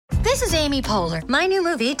This is Amy Poehler. My new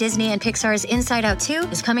movie, Disney and Pixar's Inside Out 2,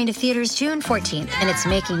 is coming to theaters June 14th, and it's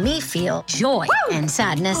making me feel joy and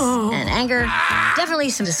sadness and anger, definitely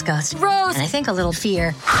some disgust, and I think a little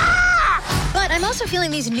fear. But I'm also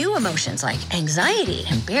feeling these new emotions like anxiety,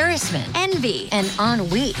 embarrassment, envy, and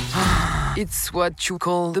ennui. It's what you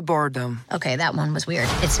call the boredom. Okay, that one was weird.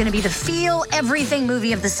 It's going to be the feel everything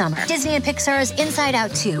movie of the summer. Disney and Pixar's Inside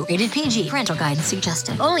Out 2, rated PG. Parental guidance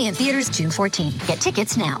suggested. Only in theaters June 14th. Get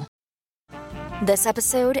tickets now. This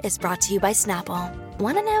episode is brought to you by Snapple.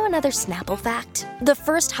 Want to know another Snapple fact? The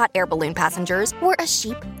first hot air balloon passengers were a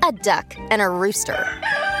sheep, a duck, and a rooster.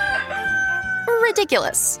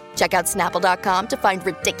 Ridiculous. Check out Snapple.com to find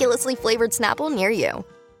ridiculously flavored Snapple near you.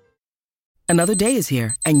 Another day is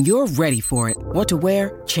here, and you're ready for it. What to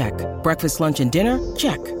wear? Check. Breakfast, lunch, and dinner?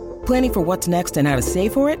 Check. Planning for what's next and how to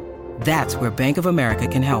save for it? That's where Bank of America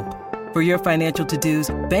can help. For your financial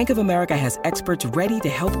to-dos, Bank of America has experts ready to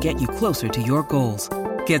help get you closer to your goals.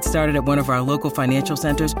 Get started at one of our local financial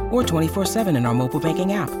centers or 24/7 in our mobile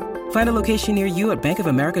banking app. Find a location near you at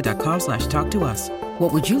bankofamerica.com/talktous.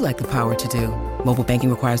 What would you like the power to do? Mobile banking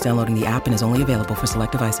requires downloading the app and is only available for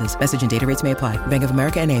select devices. Message and data rates may apply. Bank of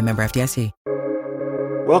America N.A., member FDIC.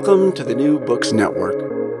 Welcome to the New Books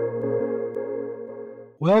Network.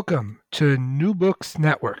 Welcome to New Books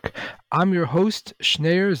Network. I'm your host,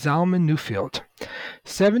 Schneur Zalman Newfield.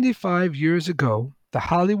 75 years ago, the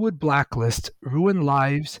Hollywood blacklist ruined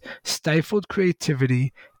lives, stifled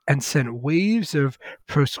creativity, and sent waves of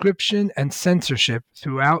proscription and censorship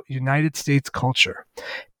throughout United States culture.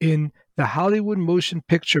 In the Hollywood Motion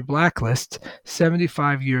Picture Blacklist,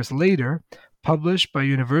 75 years later, published by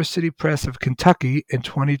University Press of Kentucky in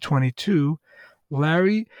 2022,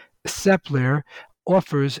 Larry Sepler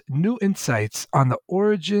offers new insights on the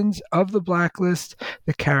origins of the blacklist,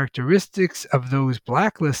 the characteristics of those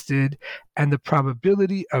blacklisted, and the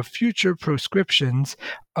probability of future proscriptions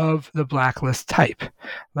of the blacklist type.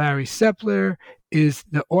 Larry Sepler is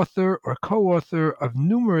the author or co-author of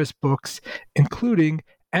numerous books, including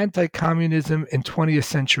Anti-Communism in 20th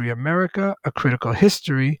Century America, A Critical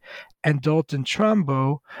History, and Dalton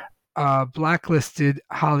Trumbo, Blacklisted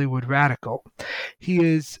Hollywood Radical. He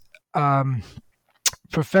is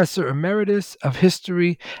Professor Emeritus of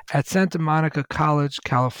History at Santa Monica College,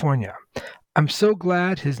 California. I'm so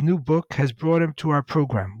glad his new book has brought him to our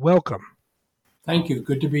program. Welcome. Thank you.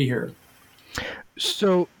 Good to be here.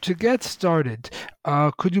 So to get started,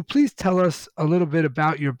 could you please tell us a little bit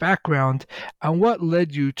about your background and what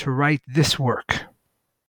led you to write this work?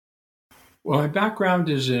 Well, my background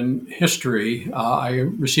is in history. I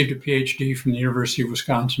received a PhD from the University of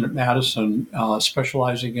Wisconsin at Madison,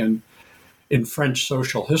 specializing in French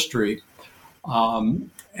social history.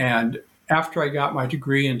 And after I got my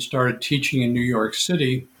degree and started teaching in New York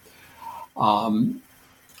City,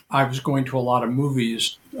 I was going to a lot of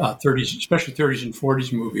movies, 30s, especially 30s and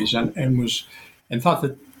 40s movies, and thought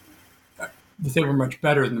that they were much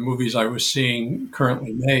better than the movies I was seeing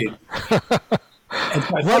currently made.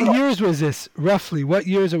 What years was this, roughly? What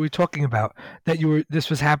years are we talking about that this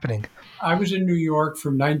was happening? I was in New York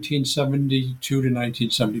from 1972 to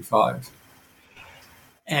 1975.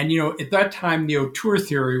 And, at that time, the auteur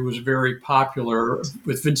theory was very popular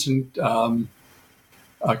with Vincent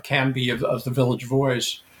Canby of The Village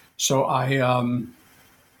Voice. So I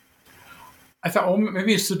thought, oh,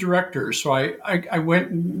 maybe it's the directors. So I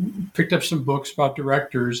went and picked up some books about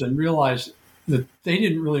directors and realized that they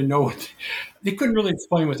didn't really know they couldn't really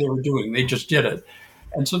explain what they were doing. They just did it.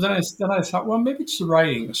 And so then I thought, well, maybe it's the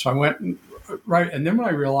writing. So I went and then when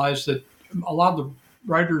I realized that a lot of the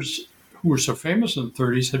writers who were so famous in the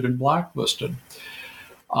 30s had been blacklisted.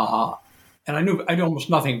 And I knew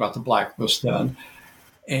almost nothing about the blacklist then.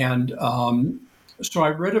 And so I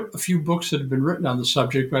read a few books that had been written on the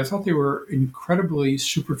subject, but I thought they were incredibly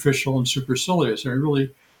superficial and supercilious. They were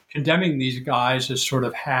really condemning these guys as sort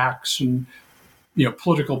of hacks and,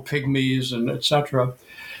 political pygmies and et cetera.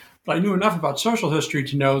 But I knew enough about social history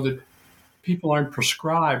to know that people aren't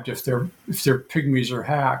prescribed if they're pygmies or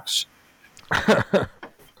hacks.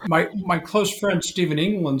 My close friend Stephen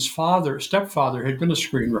England's stepfather had been a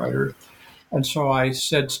screenwriter. And so I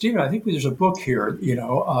said, Stephen, I think there's a book here. We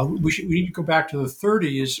need to go back to the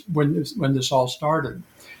 30s when this all started.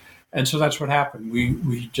 And so that's what happened.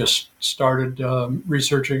 We just started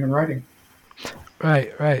researching and writing.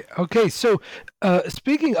 Right. Okay, so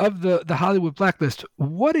speaking of the Hollywood Blacklist,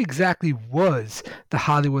 what exactly was the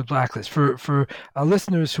Hollywood Blacklist for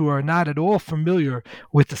listeners who are not at all familiar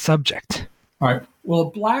with the subject? All right. Well,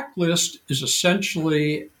 a blacklist is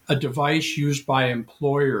essentially a device used by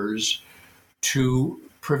employers to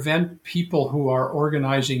prevent people who are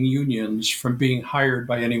organizing unions from being hired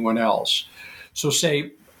by anyone else. So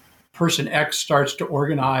say person X starts to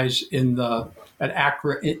organize at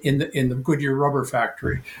Accra in the Goodyear rubber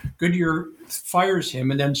factory. Goodyear fires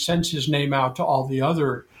him and then sends his name out to all the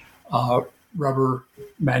other rubber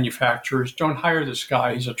manufacturers. Don't hire this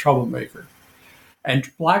guy; he's a troublemaker. And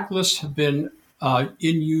blacklists have been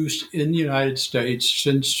in use in the United States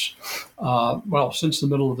since the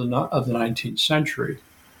middle of the 19th century.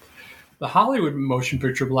 The Hollywood motion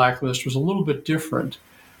picture blacklist was a little bit different.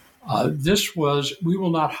 This was, we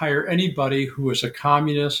will not hire anybody who is a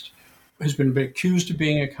communist, has been accused of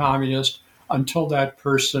being a communist, until that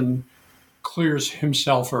person clears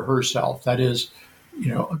himself or herself. That is,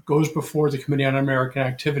 goes before the Committee on Un-American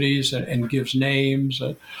Activities and gives names,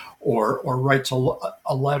 or writes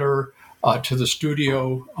a letter to the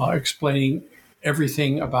studio explaining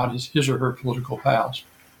everything about his or her political past.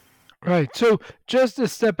 Right. So just to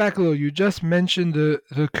step back a little, you just mentioned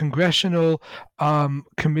the Congressional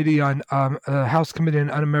Committee on House Committee on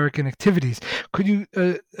Un-American Activities. Could you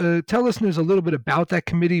tell listeners a little bit about that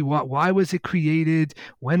committee? Why was it created?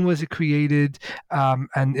 When was it created?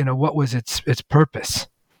 And what was its purpose?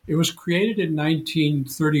 It was created in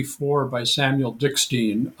 1934 by Samuel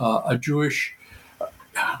Dickstein, a Jewish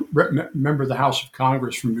member of the House of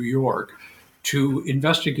Congress from New York, to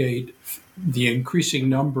investigate the increasing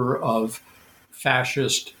number of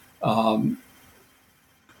fascist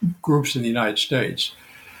groups in the United States.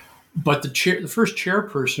 But the first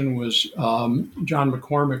chairperson was John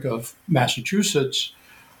McCormick of Massachusetts,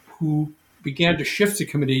 who began to shift the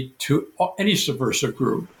committee to any subversive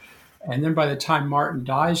group. And then by the time Martin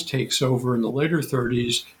Dies takes over in the later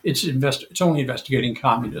 30s, it's only investigating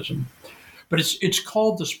communism. But it's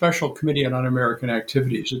called the Special Committee on Un-American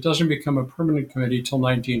Activities. It doesn't become a permanent committee till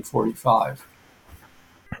 1945.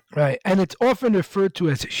 Right, and it's often referred to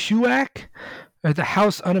as HUAC, the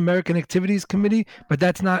House Un-American Activities Committee, but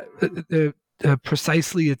that's not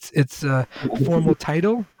precisely its formal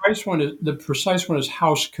title. The precise one is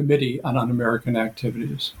House Committee on Un-American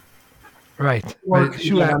Activities. Right, or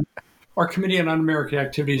Committee on Un-American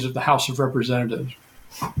Activities of the House of Representatives.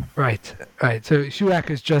 Right. So HUAC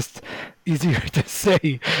is just easier to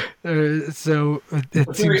say, so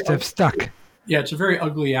it seems to have stuck. Yeah, it's a very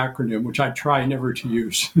ugly acronym, which I try never to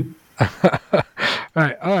use. All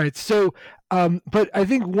right. So, but I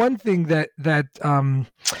think one thing that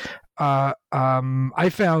I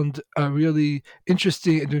found really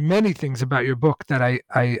interesting, and there are many things about your book that I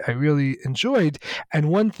really enjoyed, and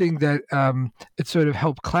one thing that it sort of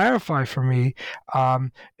helped clarify for me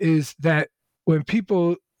is that when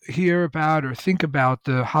people hear about or think about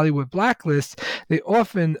the Hollywood blacklist, they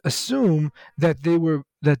often assume that the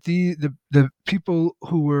people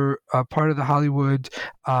who were part of the Hollywood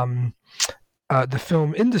the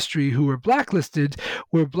film industry who were blacklisted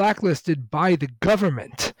by the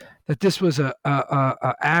government. That this was a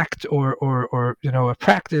act or a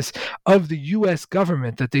practice of the U.S.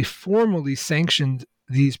 government, that they formally sanctioned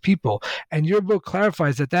these people. And your book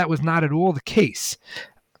clarifies that was not at all the case.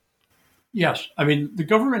 Yes, I mean, the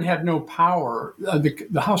government had no power. The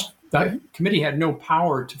committee had no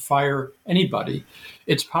power to fire anybody.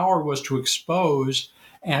 Its power was to expose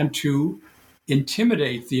and to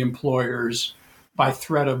intimidate the employers by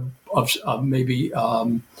threat of maybe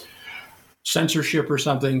censorship or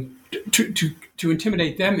something, to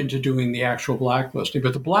intimidate them into doing the actual blacklisting.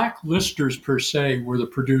 But the blacklisters per se were the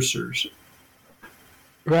producers.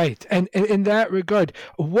 Right. And in that regard,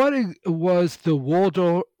 what was the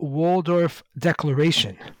Waldorf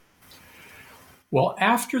Declaration? Well,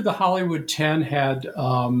 after the Hollywood 10 had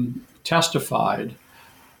testified,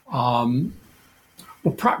 prior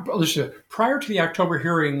to the October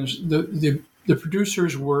hearings, the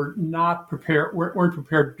producers weren't prepared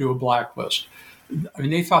to do a blacklist. I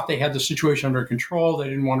mean, they thought they had the situation under control. They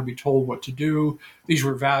didn't want to be told what to do. These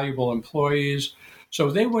were valuable employees. So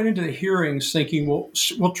they went into the hearings thinking,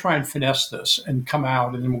 we'll try and finesse this and come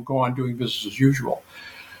out, and then we'll go on doing business as usual.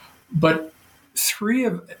 But three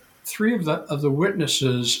of the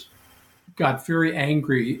witnesses got very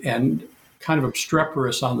angry and kind of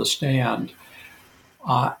obstreperous on the stand.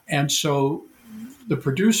 And so the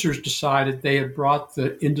producers decided they had brought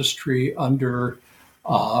the industry under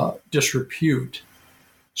disrepute.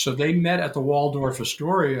 So they met at the Waldorf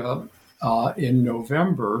Astoria in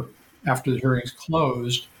November after the hearings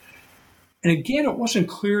closed. And again, it wasn't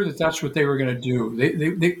clear that that's what they were going to do.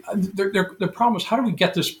 Their problem was, how do we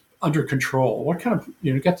get this under control? What kind of,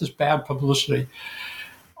 get this bad publicity?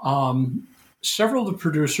 Several of the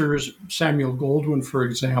producers, Samuel Goldwyn, for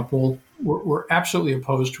example, were absolutely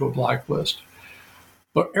opposed to a blacklist.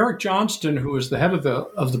 But Eric Johnston, who was the head of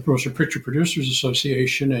the Motion Picture Producers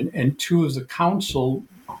Association, and two of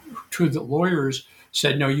the lawyers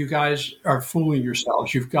said, "No, you guys are fooling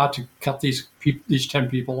yourselves. You've got to cut these 10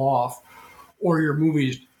 people off, or your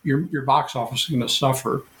movies, your box office is going to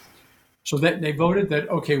suffer." So that they voted that,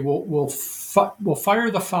 okay, we'll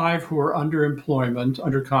fire the 5 who are under employment,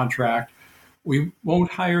 under contract. We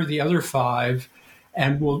won't hire the other 5,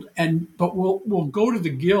 but we'll go to the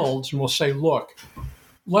guilds and we'll say, look,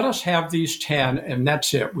 let us have these 10, and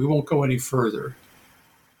that's it. We won't go any further.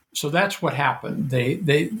 So that's what happened.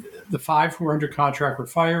 The 5 who were under contract were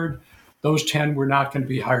fired. Those 10 were not going to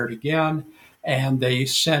be hired again. And they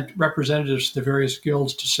sent representatives to the various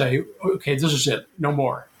guilds to say, okay, this is it, no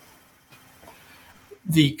more.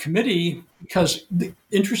 The committee, the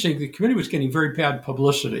committee was getting very bad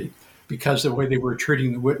publicity because of the way they were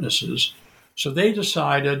treating the witnesses. So they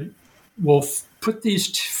decided, we'll put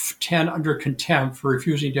these 10 under contempt for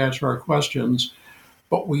refusing to answer our questions,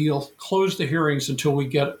 but we'll close the hearings until we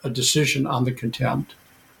get a decision on the contempt.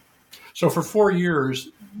 So for 4 years,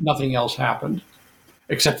 nothing else happened,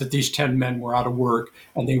 except that these 10 men were out of work,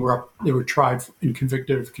 and they were tried and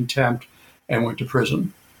convicted of contempt and went to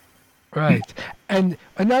prison. Right. And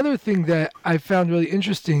another thing that I found really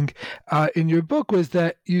interesting in your book was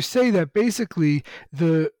that you say that basically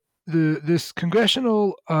this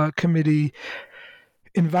congressional committee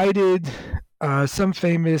invited some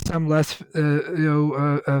famous, some less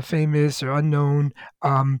famous or unknown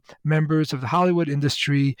members of the Hollywood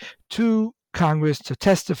industry to Congress to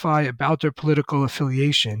testify about their political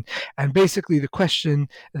affiliation. And basically the question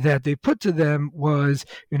that they put to them was,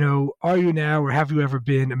 are you now or have you ever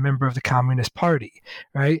been a member of the Communist Party,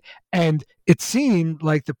 right? And it seemed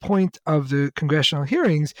like the point of the congressional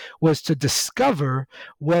hearings was to discover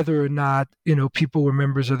whether or not, people were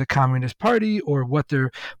members of the Communist Party or what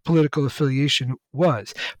their political affiliation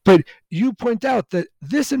was. But you point out that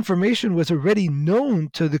this information was already known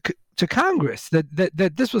to Congress,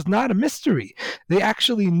 that this was not a mystery. They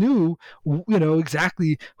actually knew,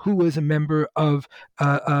 exactly who was a member of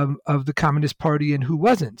the Communist Party and who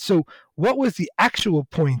wasn't. So what was the actual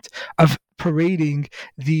point of parading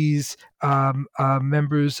these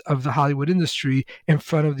members of the Hollywood industry in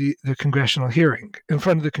front of the congressional hearing, in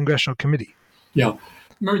front of the congressional committee? Yeah.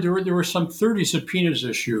 Remember, there were some 30 subpoenas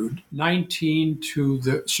issued, 19 to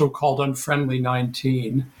the so-called unfriendly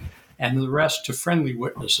 19, and the rest to friendly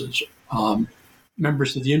witnesses,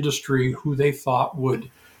 members of the industry who they thought would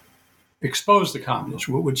expose the communists,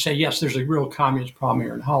 would say, yes, there's a real communist problem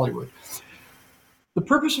here in Hollywood. The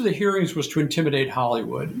purpose of the hearings was to intimidate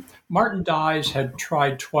Hollywood. Martin Dies had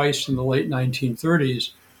tried twice in the late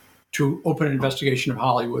 1930s to open an investigation of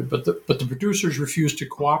Hollywood, but the producers refused to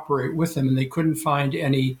cooperate with him, and they couldn't find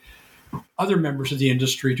any other members of the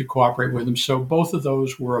industry to cooperate with him, so both of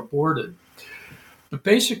those were aborted. But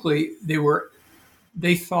basically,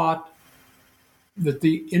 they thought that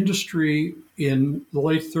the industry in the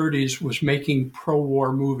late 30s was making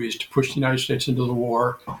pro-war movies to push the United States into the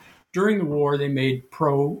war. During the war, they made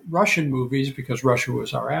pro-Russian movies because Russia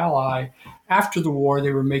was our ally. After the war,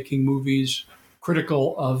 they were making movies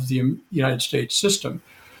critical of the United States system.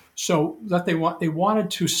 So that they wanted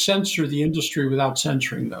to censor the industry without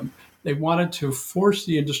censoring them. They wanted to force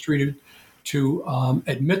the industry to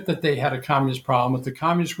admit that they had a communist problem. If the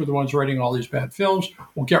communists were the ones writing all these bad films,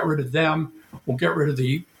 we'll get rid of them. We'll get rid of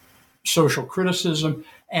the social criticism.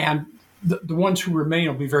 And the ones who remain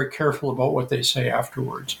will be very careful about what they say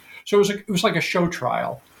afterwards. So it was like a show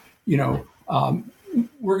trial.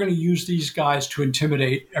 We're going to use these guys to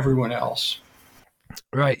intimidate everyone else.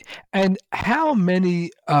 Right. And how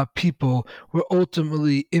many people were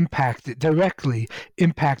ultimately directly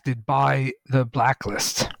impacted by the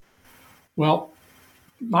blacklist? Well,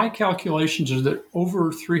 my calculations are that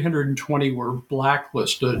over 320 were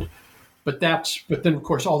blacklisted, but then of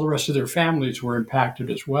course all the rest of their families were impacted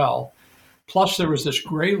as well. Plus there was this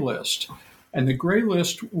gray list, and the gray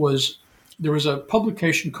list there was a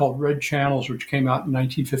publication called Red Channels, which came out in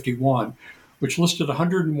 1951, which listed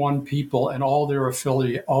 101 people and all their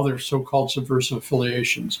so-called subversive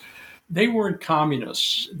affiliations. They weren't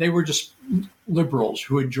communists. They were just liberals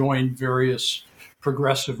who had joined various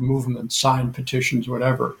progressive movements, signed petitions,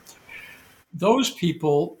 whatever. Those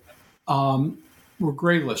people were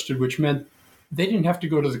gray listed, which meant they didn't have to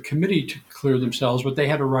go to the committee to clear themselves, but they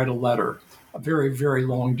had to write a letter, a very, very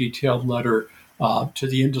long, detailed letter to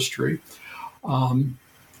the industry.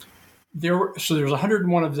 There was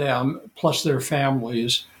 101 of them plus their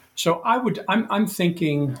families. So I'm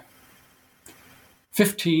thinking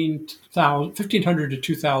 1,500 to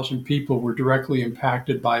 2,000 people were directly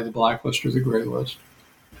impacted by the blacklist or the gray list.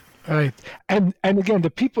 Right. And again,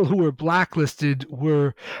 the people who were blacklisted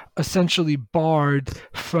were essentially barred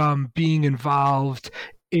from being involved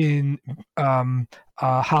in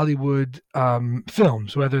Hollywood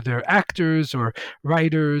films, whether they're actors or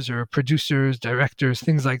writers or producers, directors,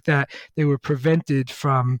 things like that. They were prevented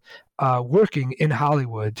from working in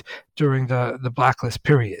Hollywood during the blacklist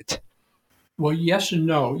period. Well, yes and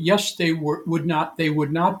no. Yes, they would not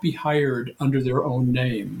be hired under their own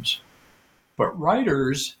names. But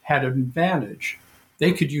writers had an advantage.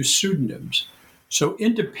 They could use pseudonyms. So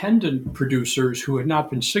independent producers who had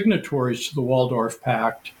not been signatories to the Waldorf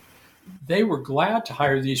Pact, they were glad to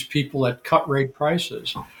hire these people at cut-rate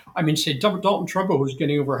prices. I mean, say Dalton Trumbo, who was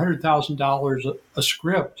getting over $100,000 a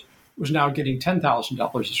script, was now getting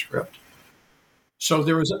 $10,000 a script. So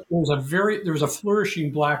there was a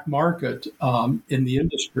flourishing black market in the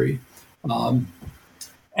industry.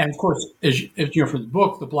 And of course, as you know from the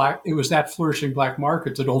book, it was that flourishing black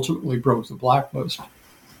market that ultimately broke the blacklist.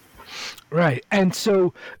 Right, and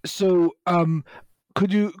so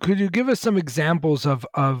could you give us some examples of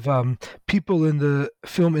people in the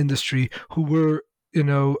film industry who were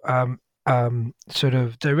sort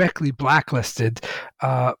of directly blacklisted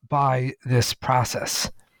by this process?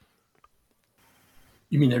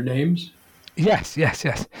 You mean their names? Yes.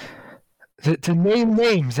 To name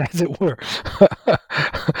names, as it were,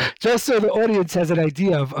 just so the audience has an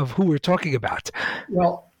idea of who we're talking about.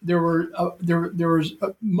 Well, there was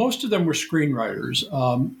most of them were screenwriters.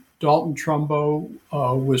 Dalton Trumbo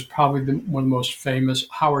was probably one of the most famous.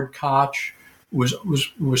 Howard Koch was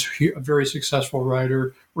a very successful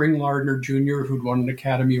writer. Ring Lardner Jr., who'd won an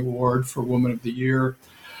Academy Award for Woman of the Year.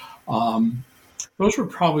 Those were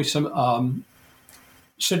probably some.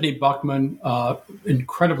 Sidney Buckman,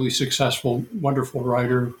 incredibly successful, wonderful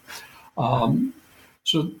writer. Let's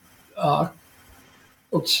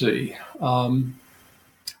see.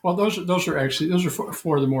 Well, those are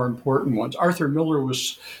four of the more important ones. Arthur Miller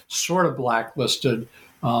was sort of blacklisted,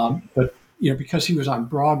 but because he was on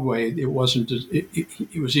Broadway, it was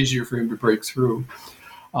easier for him to break through.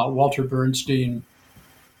 Walter Bernstein.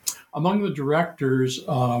 Among the directors.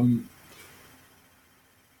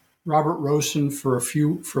 Robert Rosen for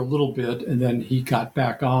a little bit, and then he got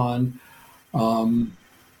back on.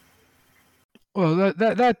 Well,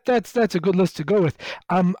 that's a good list to go with.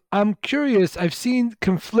 I'm curious. I've seen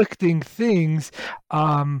conflicting things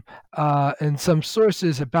in some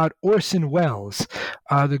sources about Orson Welles,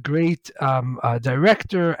 the great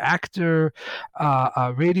director, actor,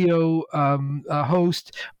 radio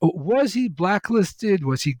host. Was he blacklisted?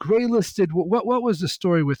 Was he graylisted? What was the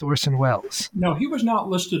story with Orson Welles? No, he was not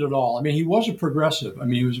listed at all. I mean, he was a progressive. I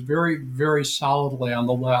mean, he was very, very solidly on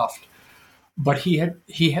the left. But he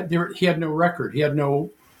had no record. He had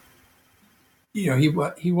no, he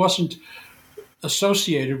wasn't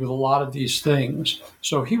associated with a lot of these things.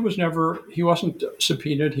 So he wasn't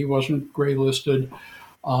subpoenaed. He wasn't graylisted.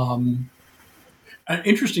 An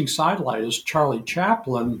interesting sidelight is Charlie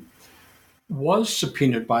Chaplin was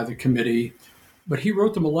subpoenaed by the committee, but he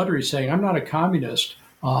wrote them a letter saying, "I'm not a communist,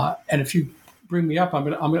 and if you bring me up, I'm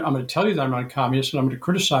going to tell you that I'm not a communist, and I'm going to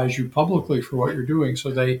criticize you publicly for what you're doing."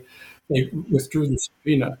 So they withdrew the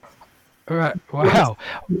subpoena. All right. Wow.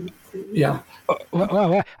 Yeah.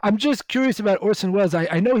 Wow. I'm just curious about Orson Welles.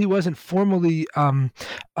 I know he wasn't formally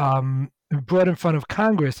brought in front of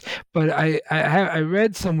Congress, but I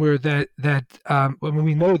read somewhere that when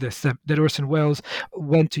we know this, that Orson Welles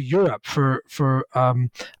went to Europe for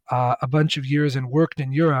a bunch of years and worked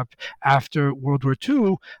in Europe after World War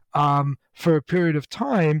II. For a period of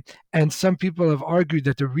time, and some people have argued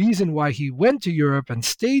that the reason why he went to Europe and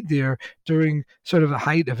stayed there during sort of the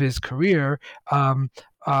height of his career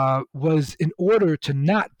was in order to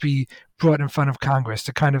not be brought in front of Congress,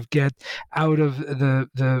 to kind of get out of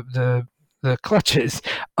the clutches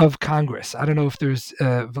of Congress. I don't know if there's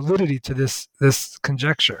validity to this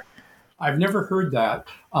conjecture. I've never heard that.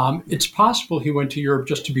 It's possible he went to Europe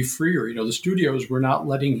just to be freer. The studios were not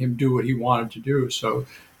letting him do what he wanted to do, so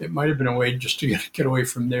it might have been a way just to get away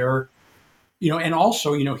from there. And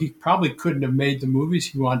also, he probably couldn't have made the movies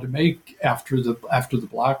he wanted to make after the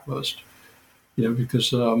blacklist.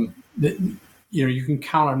 Because you can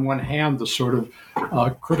count on one hand the sort of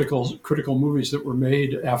critical movies that were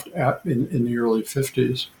made in the early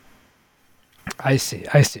 50s. I see.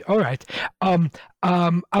 All right. I'm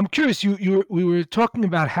curious. We were talking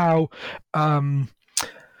about how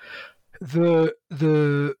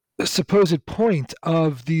the supposed point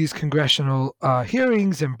of these congressional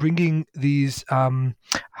hearings and bringing these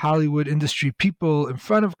Hollywood industry people in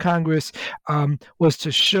front of Congress was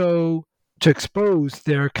to expose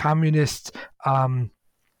their communist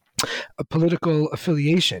a political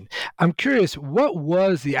affiliation. I'm curious, what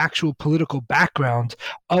was the actual political background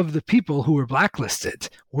of the people who were blacklisted?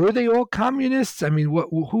 Were they all communists? I mean,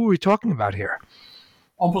 who are we talking about here?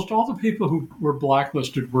 Almost all the people who were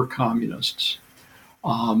blacklisted were communists.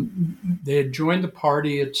 They had joined the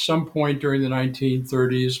party at some point during the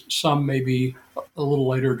 1930s, some maybe a little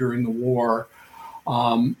later during the war.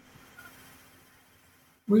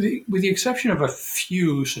 With the exception of a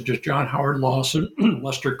few, such as John Howard Lawson,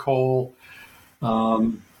 Lester Cole,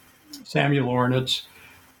 Samuel Ornitz,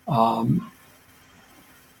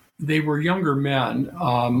 they were younger men.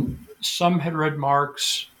 Some had read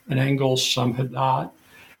Marx and Engels, some had not.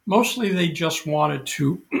 Mostly they just wanted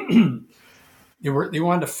to, they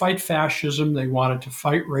wanted to fight fascism, they wanted to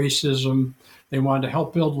fight racism, they wanted to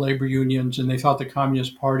help build labor unions, and they thought the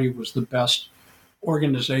Communist Party was the best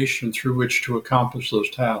organization through which to accomplish those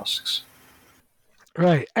tasks.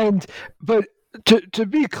 Right. But to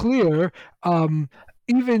be clear,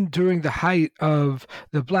 even during the height of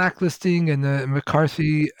the blacklisting and the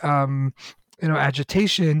McCarthy,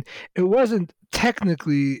 agitation, it wasn't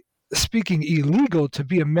technically speaking illegal to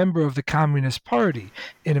be a member of the Communist Party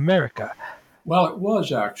in America. Well, it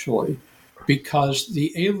was actually, because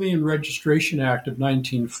the Alien Registration Act of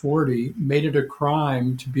 1940 made it a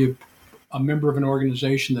crime to be a member of an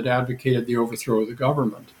organization that advocated the overthrow of the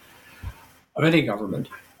government, of any government.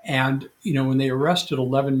 And, when they arrested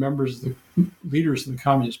 11 members, the leaders of the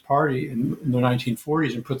Communist Party in the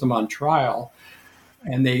 1940s and put them on trial,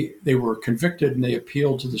 and they were convicted and they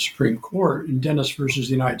appealed to the Supreme Court. In Dennis versus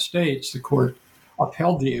the United States, the court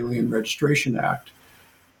upheld the Alien Registration Act.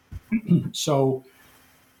 So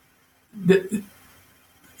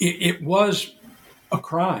it was a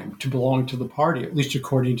crime to belong to the party, at least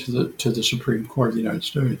according to the Supreme Court of the United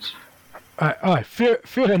States. All right. Fair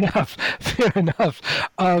enough. Fair enough.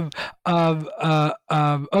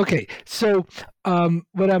 Okay. So,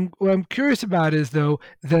 what I'm curious about is, though,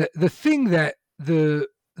 the thing that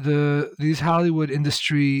these Hollywood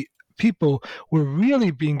industry people were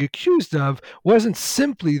really being accused of wasn't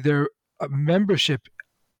simply their membership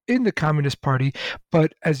in the Communist Party,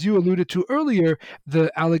 but, as you alluded to earlier,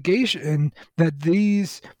 the allegation that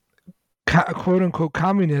these quote-unquote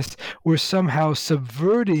communists were somehow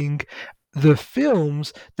subverting the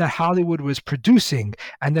films that Hollywood was producing,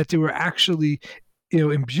 and that they were actually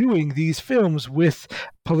imbuing these films with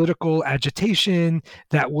political agitation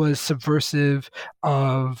that was subversive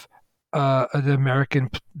of the American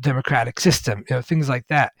democratic system, things like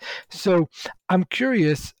that. So I'm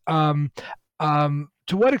curious,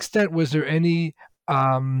 to what extent was there any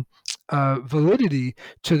validity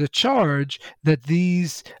to the charge that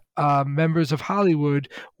these members of Hollywood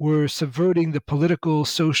were subverting the political,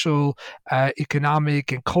 social,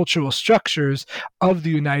 economic, and cultural structures of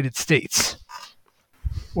the United States?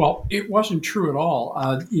 Well, it wasn't true at all.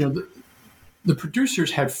 The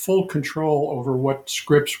producers had full control over what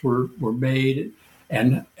scripts were made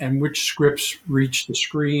and which scripts reached the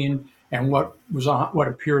screen and what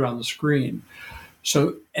appeared on the screen.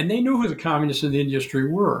 So, and they knew who the communists in the industry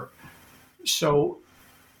were. So,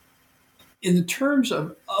 in the terms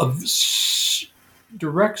of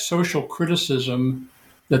direct social criticism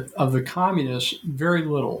of the communists, very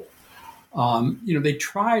little. They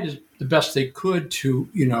tried the best they could to,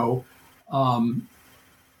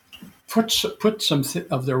 put some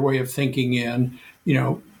of their way of thinking in,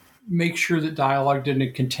 make sure that dialogue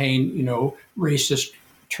didn't contain, racist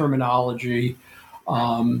terminology,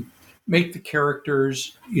 make the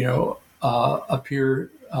characters, appear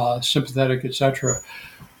sympathetic, etc.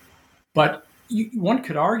 But one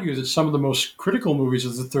could argue that some of the most critical movies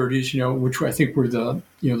of the 30s, which I think were the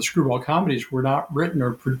screwball comedies, were not written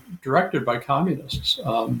or directed by communists.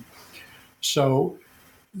 So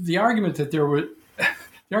the argument that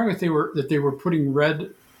that they were putting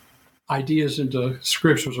red ideas into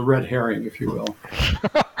scripts was a red herring, if you will.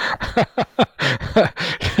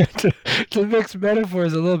 To mix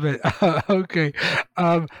metaphors a little bit. Okay.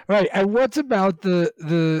 Right. And what's about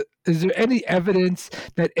is there any evidence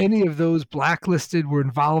that any of those blacklisted were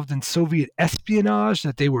involved in Soviet espionage,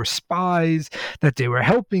 that they were spies, that they were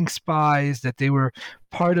helping spies, that they were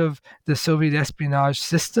part of the Soviet espionage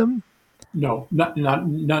system? No,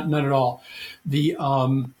 none at all. They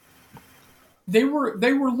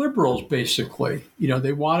were liberals, basically.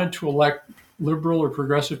 They wanted to elect liberal or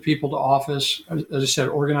progressive people to office. As I said,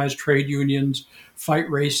 organize trade unions, fight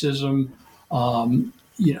racism,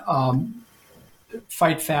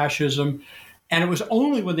 fight fascism. And it was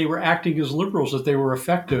only when they were acting as liberals that they were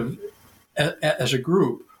effective as a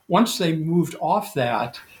group. Once they moved off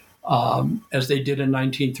that, as they did in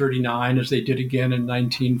 1939, as they did again in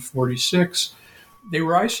 1946, they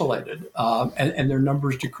were isolated, and their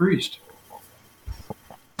numbers decreased.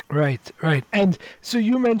 Right. And so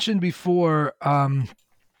you mentioned before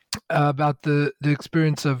about the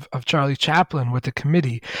experience of Charlie Chaplin with the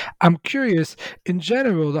committee. I'm curious, in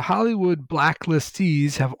general, the Hollywood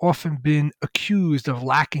blacklistees have often been accused of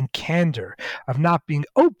lacking candor, of not being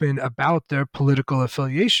open about their political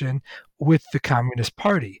affiliation with the Communist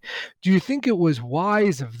Party. Do you think it was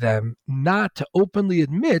wise of them not to openly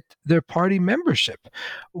admit their party membership?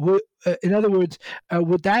 In other words,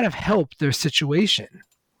 would that have helped their situation?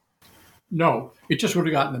 No, it just would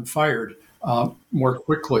have gotten them fired more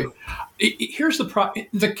quickly. Here's the problem: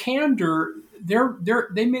 the candor.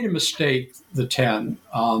 They made a mistake. The 10.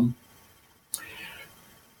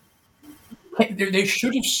 They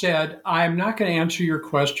should have said, "I'm not going to answer your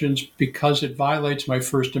questions because it violates my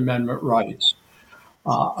First Amendment rights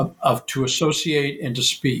to associate and to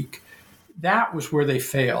speak." That was where they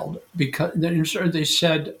failed, because they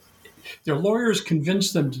said their lawyers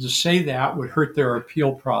convinced them to say that would hurt their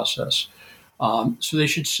appeal process. So they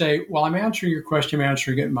should say, well, I'm answering your question, I'm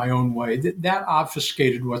answering it in my own way. That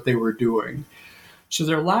obfuscated what they were doing. So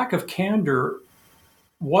their lack of candor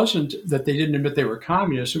wasn't that they didn't admit they were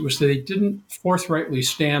communists, it was that they didn't forthrightly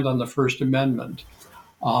stand on the First Amendment.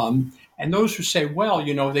 And those who say, well,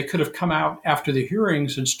 they could have come out after the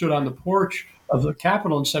hearings and stood on the porch of the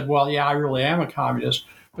Capitol and said, well, yeah, I really am a communist.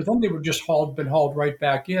 But then they would just been hauled right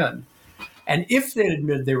back in. And if they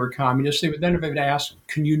admitted they were communists, they would then have been asked,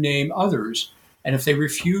 can you name others? And if they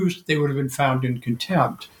refused, they would have been found in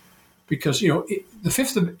contempt. Because, two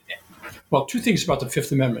things about the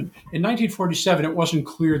Fifth Amendment. In 1947, it wasn't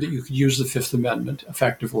clear that you could use the Fifth Amendment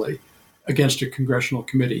effectively against a congressional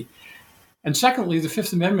committee. And secondly, the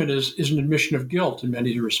Fifth Amendment is an admission of guilt in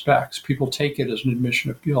many respects. People take it as an admission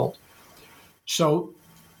of guilt. So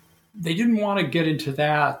they didn't want to get into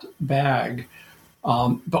that bag.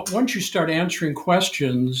 But once you start answering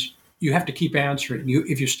questions, you have to keep answering.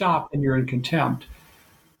 If you stop, then you're in contempt.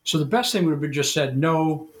 So the best thing would have been just said,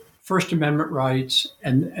 no, First Amendment rights,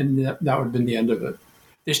 and that would have been the end of it.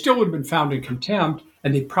 They still would have been found in contempt,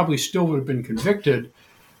 and they probably still would have been convicted,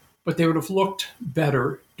 but they would have looked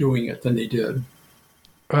better doing it than they did.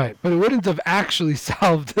 Right, but it wouldn't have actually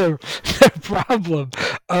solved their problem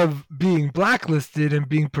of being blacklisted and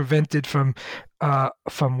being prevented from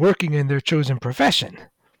working in their chosen profession.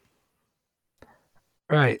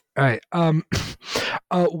 Right.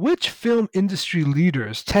 Which film industry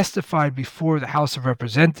leaders testified before the House of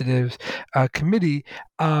Representatives committee,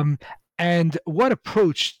 and what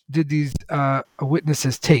approach did these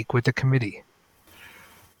witnesses take with the committee?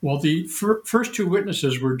 Well, the first two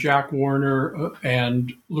witnesses were Jack Warner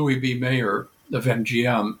and Louis B. Mayer of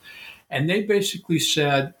MGM. And they basically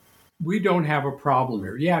said, we don't have a problem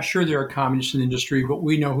here. Yeah, sure, there are communists in the industry, but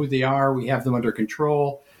we know who they are. We have them under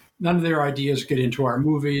control. None of their ideas get into our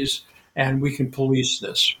movies, and we can police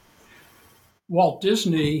this. Walt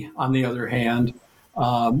Disney, on the other hand,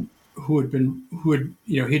 he'd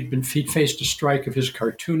faced a strike of his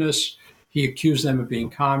cartoonists. He accused them of being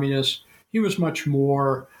communists. He was much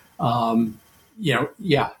more, we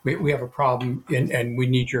have a problem and we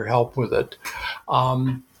need your help with it.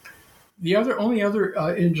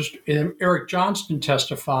 Eric Johnston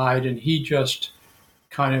testified, and he just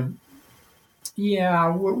kind of,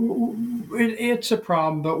 it's a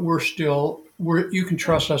problem, but you can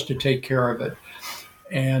trust us to take care of it.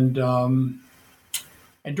 And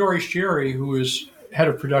Doris Jerry, who was head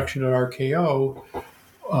of production at RKO,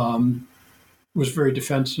 was very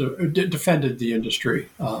defended the industry.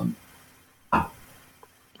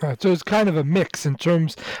 Right, so it's kind of a mix in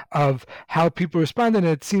terms of how people responded. And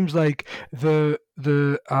it seems like the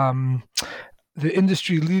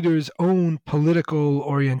industry leaders' own political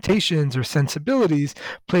orientations or sensibilities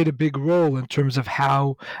played a big role in terms of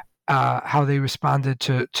how they responded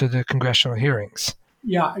to the congressional hearings.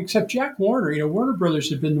 Yeah, except Jack Warner. Warner Brothers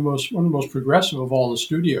had been one of the most progressive of all the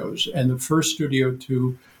studios, and the first studio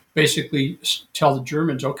to basically tell the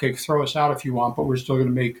Germans, okay, throw us out if you want, but we're still going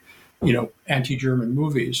to make, anti-German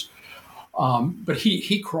movies. But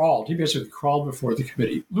he crawled. He basically crawled before the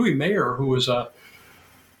committee. Louis Mayer, who was a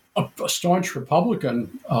staunch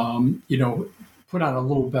Republican, put on a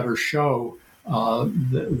little better show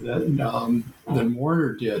than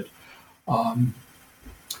Warner did.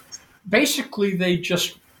 Basically, they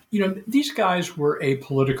just, these guys were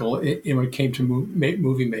apolitical when it came to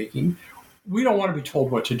movie making. We don't want to be told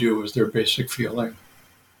what to do, is their basic feeling.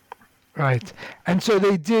 Right. And so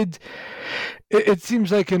they did, it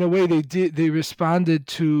seems like in a way they responded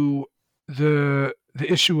to the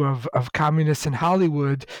issue of communists in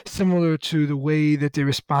Hollywood, similar to the way that they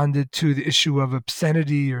responded to the issue of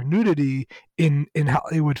obscenity or nudity in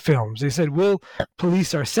Hollywood films. They said, "We'll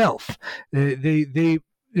police ourselves." They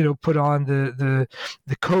put on the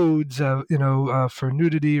codes for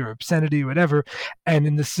nudity or obscenity or whatever, and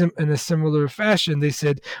in a similar fashion, they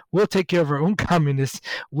said, "We'll take care of our own communists.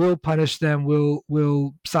 We'll punish them.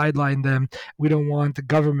 We'll sideline them. We don't want the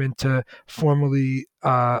government to formally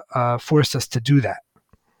force us to do that."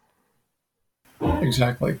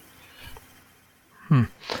 Exactly.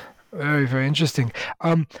 Very, very interesting.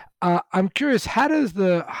 I'm curious, how does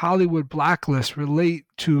the Hollywood blacklist relate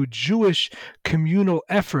to Jewish communal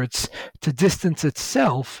efforts to distance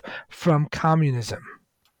itself from communism?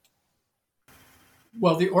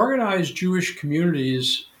 Well, the organized Jewish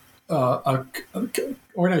communities,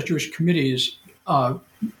 organized Jewish committees,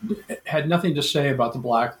 had nothing to say about the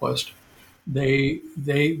blacklist. They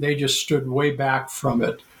just stood way back from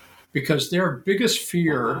it, because their biggest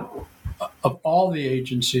fear of all the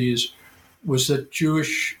agencies was that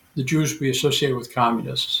the Jews be associated with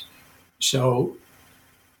communists. So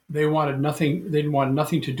they wanted nothing. They didn't want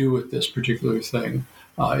nothing to do with this particular thing.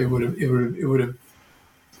 They thought it would have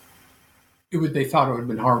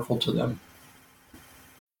been harmful to them.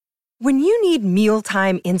 When you need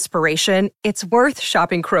mealtime inspiration, it's worth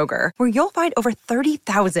shopping Kroger, where you'll find over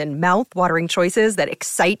 30,000 mouth-watering choices that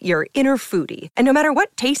excite your inner foodie. And no matter what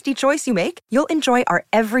tasty choice you make, you'll enjoy our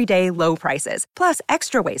everyday low prices, plus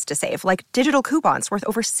extra ways to save, like digital coupons worth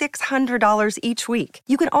over $600 each week.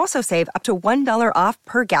 You can also save up to $1 off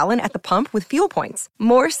per gallon at the pump with fuel points.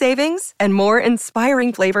 More savings and more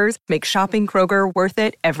inspiring flavors make shopping Kroger worth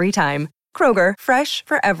it every time. Kroger, fresh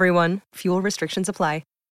for everyone. Fuel restrictions apply.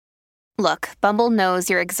 Look, Bumble knows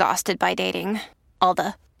you're exhausted by dating. All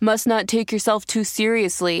the, must not take yourself too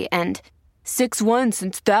seriously, and 6'1"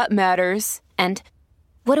 since that matters, and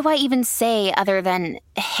what do I even say other than,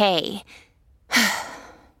 hey?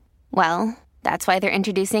 Well, that's why they're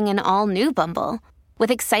introducing an all-new Bumble,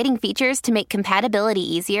 with exciting features to make compatibility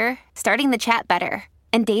easier, starting the chat better,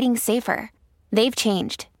 and dating safer. They've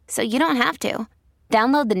changed, so you don't have to.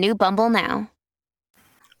 Download the new Bumble now.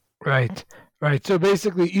 Right. So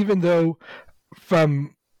basically, even though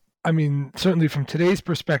certainly from today's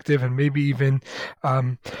perspective, and maybe even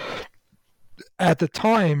at the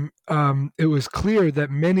time, it was clear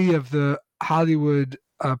that many of the Hollywood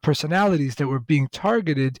personalities that were being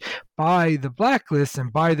targeted by the blacklist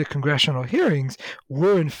and by the congressional hearings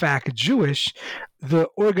were in fact Jewish. The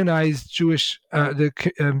organized Jewish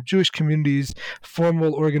communities,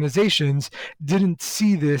 formal organizations, didn't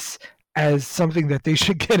see this as something that they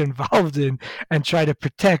should get involved in and try to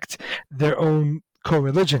protect their own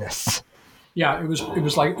co-religionists. Yeah, it was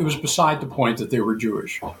beside the point that they were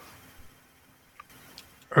Jewish.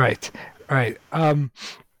 Right.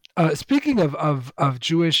 Speaking of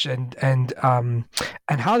Jewish and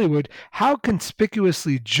Hollywood, how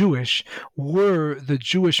conspicuously Jewish were the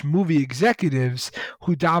Jewish movie executives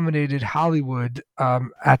who dominated Hollywood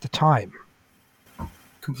at the time?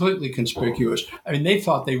 Completely conspicuous. I mean, they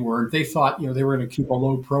thought they weren't. They thought, they were going to keep a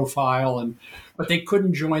low profile, but they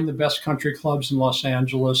couldn't join the best country clubs in Los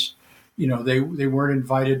Angeles. They weren't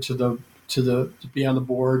invited to be on the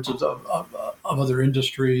boards of other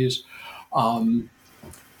industries. I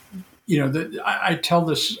tell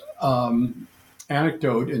this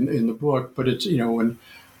anecdote in the book, but it's when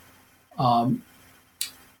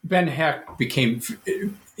Ben Hecht became,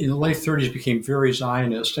 in the late 30s, became very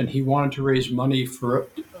Zionist, and he wanted to raise money to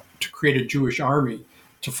create a Jewish army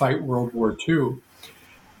to fight World War II.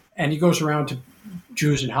 And he goes around to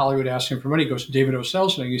Jews in Hollywood asking for money. He goes to David O.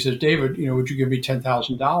 Selznick. He says, "David, would you give me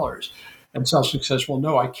 $10,000? And Selznick says, "Well,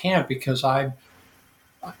 no, I can't, because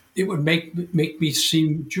it would make me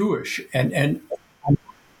seem Jewish, and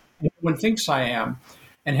everyone thinks I am."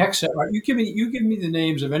 And Hecht said, "All right, you give me the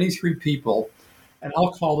names of any three people, and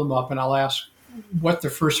I'll call them up and I'll ask what the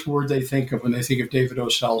first word they think of when they think of David O.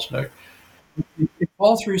 Selznick. If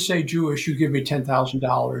all three say Jewish, you give me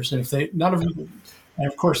 $10,000. And if none of them, and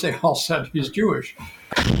of course they all said he's Jewish."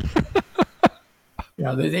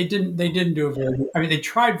 They didn't do it very good. I mean, they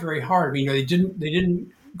tried very hard. I mean, they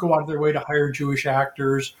didn't go out of their way to hire Jewish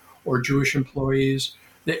actors or Jewish employees.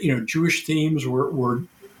 Jewish themes were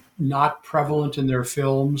not prevalent in their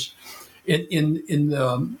films. In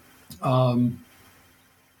the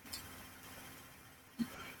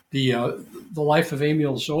Life of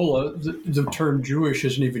Émile Zola, the term Jewish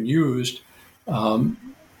isn't even used.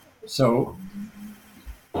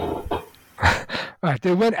 Right,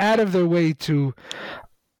 they went out of their way to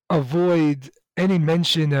avoid any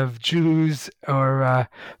mention of Jews or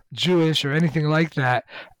Jewish or anything like that.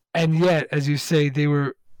 and yet, as you say, they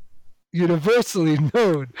were universally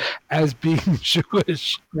known as being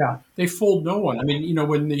Jewish. Yeah, they fooled no one. I mean,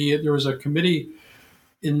 when there was a committee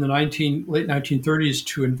in the late 1930s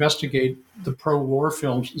to investigate the pro-war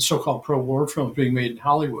films, the so-called pro-war films being made in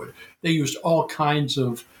Hollywood, they used all kinds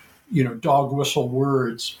of, dog whistle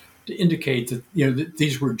words to indicate that, that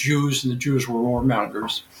these were Jews and the Jews were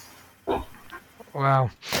warmongers.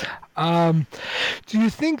 Wow. Do you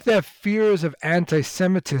think that fears of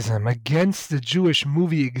anti-Semitism against the Jewish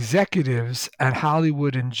movie executives at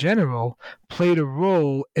Hollywood in general played a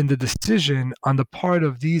role in the decision on the part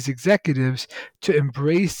of these executives to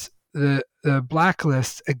embrace the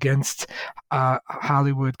blacklist against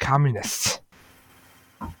Hollywood communists?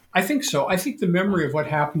 I think so. I think the memory of what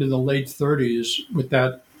happened in the late 30s with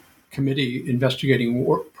that committee investigating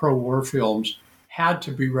pro-war films had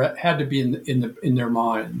to be in their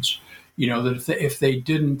minds. That if they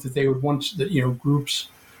didn't, that they would want that groups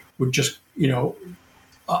would just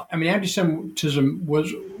anti-Semitism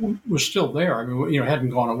was still there. I mean, it hadn't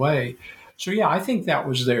gone away. So yeah, I think that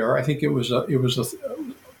was there. I think it was a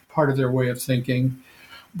part of their way of thinking.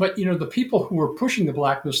 But the people who were pushing the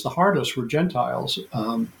blacklist the hardest were Gentiles.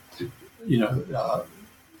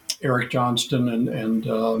 Eric Johnston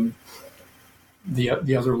and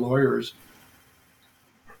the other lawyers.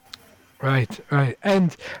 Right.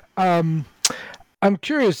 And I'm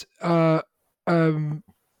curious. I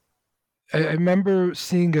remember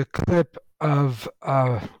seeing a clip of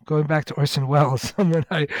going back to Orson Welles, someone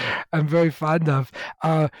I'm very fond of.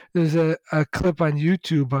 There's a clip on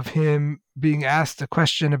YouTube of him being asked a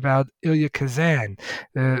question about Elia Kazan,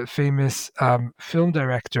 the famous film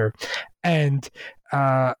director, and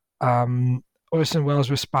Orson Welles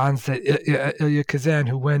responds that Elia Kazan,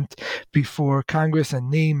 who went before Congress and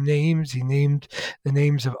named names, he named the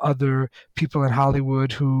names of other people in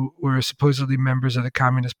Hollywood who were supposedly members of the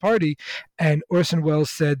Communist Party, and Orson Welles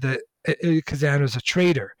said that Elia Kazan was a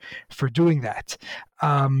traitor for doing that.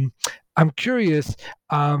 I'm curious,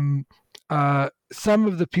 some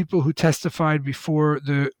of the people who testified before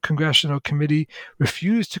the Congressional Committee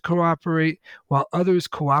refused to cooperate, while others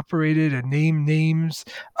cooperated and named names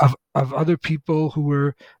of other people who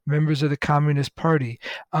were members of the Communist Party.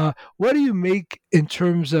 What do you make in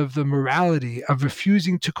terms of the morality of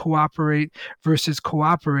refusing to cooperate versus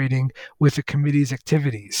cooperating with the committee's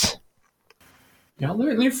activities? Yeah,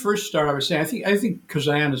 let me first start. I would say I think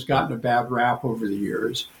Kazan has gotten a bad rap over the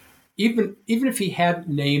years. Even if he hadn't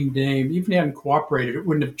named names, even if he hadn't cooperated, it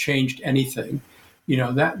wouldn't have changed anything.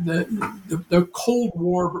 That the Cold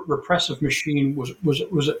War repressive machine was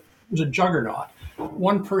a juggernaut.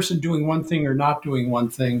 One person doing one thing or not doing one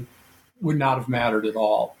thing would not have mattered at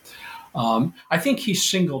all. I think he's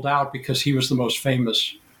singled out because he was the most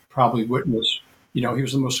famous, probably witness. He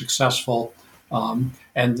was the most successful,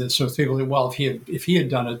 and so people, well, if he had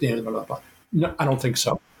done it, blah, blah, blah. No, I don't think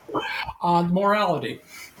so. On morality.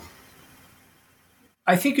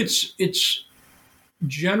 I think it's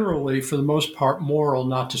generally, for the most part, moral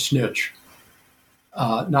not to snitch,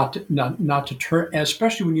 not to turn,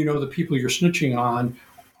 especially when the people you're snitching on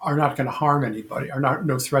are not going to harm anybody, are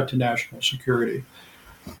no threat to national security.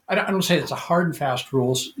 I don't say it's a hard and fast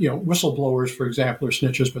rules. Whistleblowers, for example, are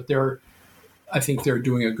snitches, but I think they're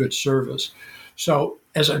doing a good service. So,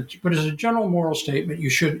 as a general moral statement, you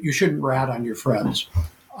shouldn't rat on your friends.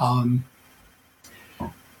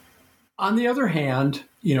 On the other hand,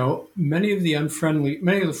 many of the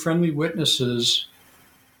friendly witnesses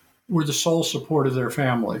were the sole support of their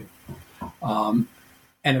family. And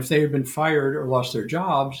if they had been fired or lost their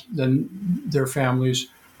jobs, then their families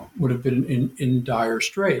would have been in dire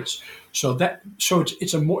straits. So you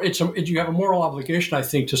have a moral obligation, I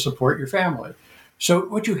think, to support your family. So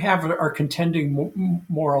what you have are contending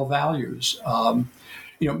moral values.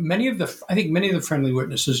 Many of the friendly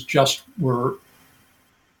witnesses just were.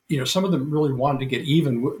 Some of them really wanted to get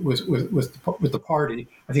even with the party.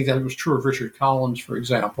 I think that was true of Richard Collins, for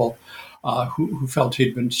example, who felt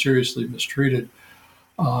he'd been seriously mistreated.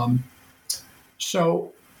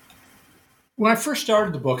 So when I first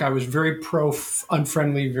started the book, I was very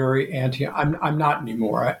unfriendly, very anti. I'm not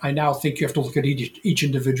anymore. I now think you have to look at each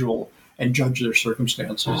individual and judge their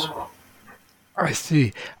circumstances. I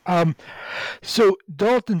see. So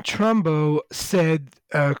Dalton Trumbo said,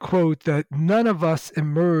 quote, that none of us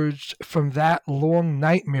emerged from that long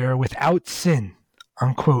nightmare without sin,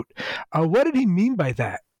 unquote. What did he mean by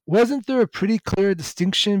that? Wasn't there a pretty clear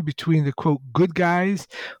distinction between the, quote, good guys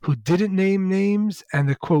who didn't name names and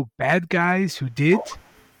the, quote, bad guys who did?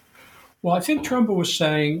 Well, I think Trumbo was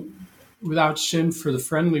saying without sin for the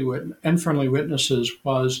friendly witnesses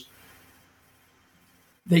was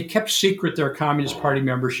they kept secret their Communist Party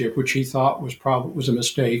membership, which he thought was a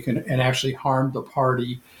mistake and actually harmed the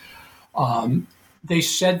party. They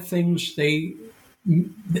said things. They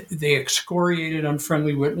excoriated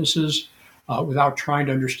unfriendly witnesses without trying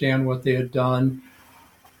to understand what they had done.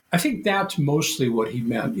 I think that's mostly what he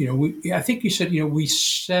meant. I think he said, we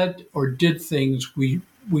said or did things we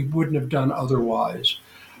wouldn't have done otherwise.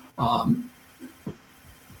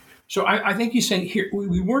 So I think he's saying here,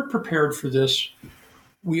 we weren't prepared for this.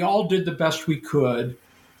 We all did the best we could.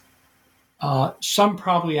 Some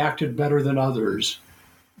probably acted better than others,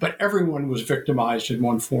 but everyone was victimized in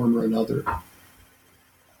one form or another.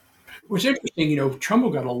 What's interesting,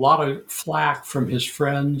 Trumbull got a lot of flack from his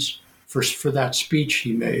friends for that speech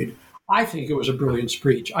he made. I think it was a brilliant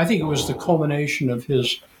speech. I think it was the culmination of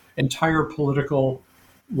his entire political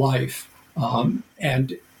life.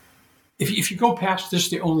 And if you go past this,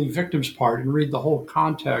 the only victims part, and read the whole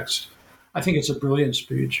context, I think it's a brilliant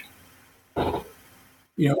speech.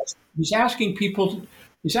 He's asking people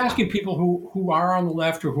who are on the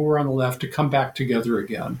left or who are on the left to come back together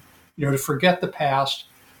again, to forget the past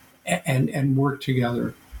and work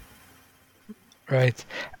together. Right.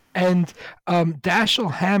 And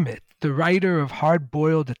Dashiell Hammett, the writer of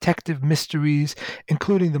hard-boiled detective mysteries,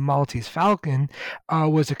 including The Maltese Falcon,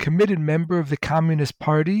 was a committed member of the Communist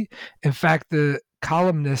Party. In fact, the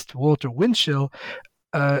columnist Walter Winchell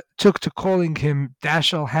took to calling him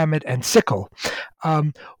Dashiell Hammett and Sickle.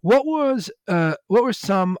 What were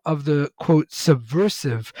some of the, quote,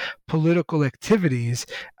 subversive political activities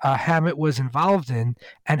Hammett was involved in,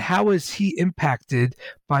 and how was he impacted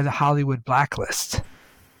by the Hollywood blacklist?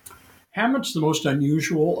 Hammett's the most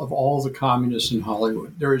unusual of all the communists in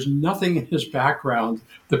Hollywood. There is nothing in his background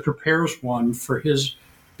that prepares one for his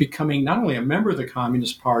becoming not only a member of the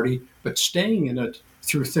Communist Party, but staying in it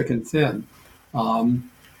through thick and thin.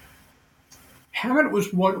 Hammett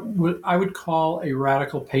was what I would call a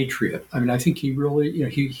radical patriot. I mean, I think he really,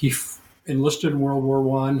 he enlisted in World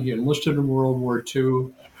War I, he enlisted in World War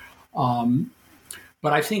II.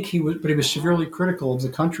 But I think he was severely critical of the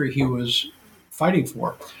country he was fighting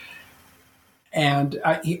for. And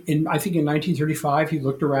I think in 1935, he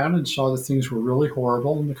looked around and saw that things were really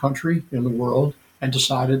horrible in the country, in the world, and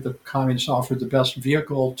decided the communists offered the best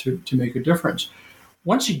vehicle to make a difference.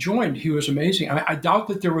 Once he joined, he was amazing. I doubt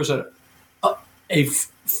that there was a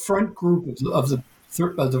front group of the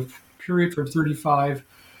period from 35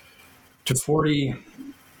 to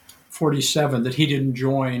 47 that he didn't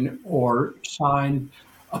join or sign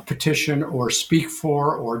a petition or speak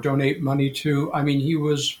for or donate money to. I mean, he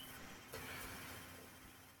was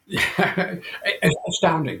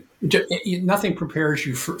astounding. Nothing prepares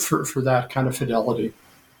you for that kind of fidelity.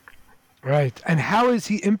 Right. And how is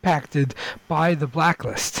he impacted by the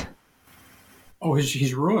blacklist? Oh,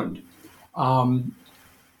 he's ruined.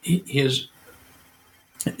 He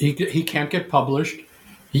can't get published.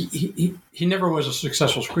 He never was a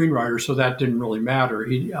successful screenwriter, so that didn't really matter.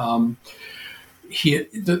 The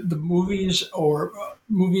movies or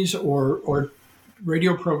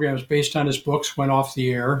radio programs based on his books went off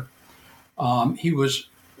the air. The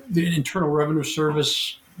Internal Revenue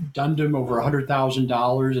Service dunned him over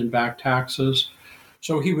 $100,000 in back taxes.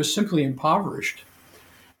 So he was simply impoverished.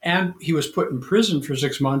 And he was put in prison for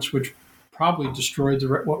 6 months, which probably destroyed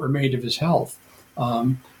what remained of his health.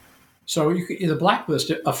 So the blacklist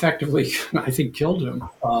effectively, I think, killed him,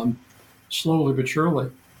 slowly but surely.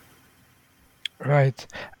 Right.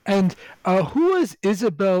 And who was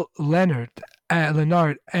Isabel Leonard,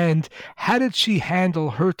 and how did she handle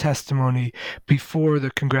her testimony before the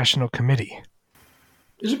Congressional Committee?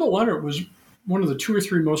 Isabel Leonard was one of the 2 or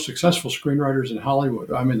 3 most successful screenwriters in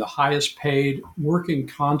Hollywood. I mean, the highest paid, working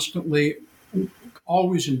constantly,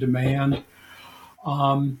 always in demand.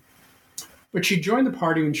 But she joined the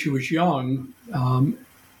party when she was young, and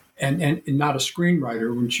not a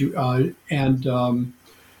screenwriter when she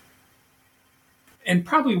and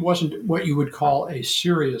probably wasn't what you would call a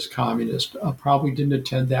serious communist. Probably didn't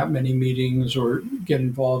attend that many meetings or get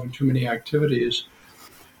involved in too many activities.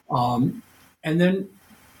 And then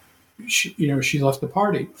she left the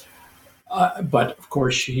party, but of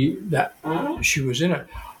course she was in it.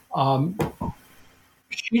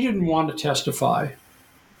 She didn't want to testify.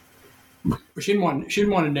 She didn't want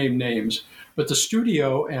to name names, but the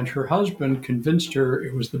studio and her husband convinced her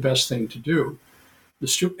it was the best thing to do. The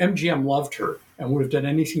MGM loved her and would have done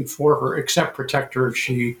anything for her except protect her if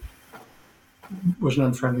she was an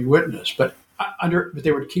unfriendly witness. But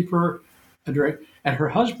they would keep her under. And her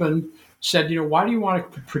husband said, why do you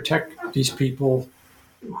want to protect these people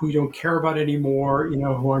who you don't care about anymore,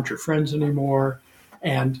 who aren't your friends anymore?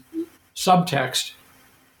 And subtext,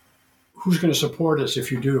 who's going to support us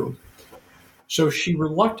if you do? So she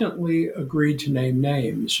reluctantly agreed to name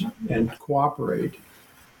names and cooperate.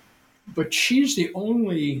 But she's the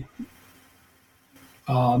only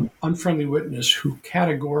unfriendly witness who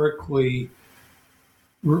categorically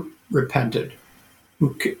repented,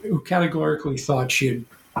 who categorically thought she had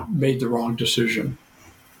made the wrong decision.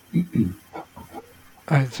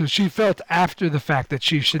 So she felt after the fact that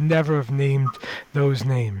she should never have named those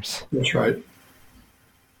names. That's right.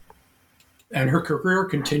 And her career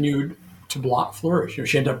continued to flourish.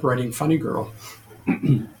 She ended up writing Funny Girl.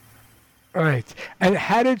 Right. And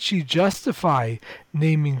how did she justify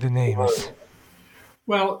naming the names?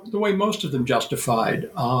 Well, the way most of them justified.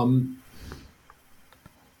 I'll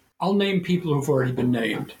name people who've already been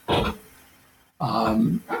named.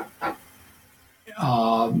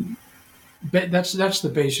 But that's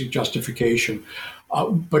the basic justification.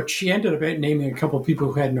 But she ended up naming a couple of people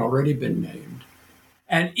who hadn't already been named.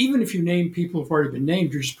 And even if you name people who've already been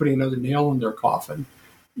named, you're just putting another nail in their coffin.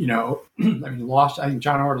 I mean, I think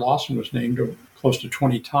John Howard Lawson was named close to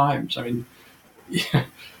 20 times. I mean,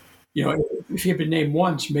 if he had been named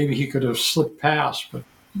once, maybe he could have slipped past, but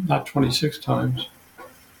not 26 times.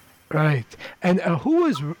 Right. And who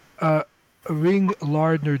was Ring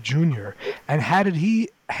Lardner Jr., and how did he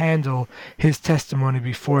handle his testimony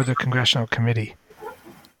before the Congressional Committee?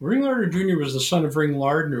 Ring Lardner Jr. was the son of Ring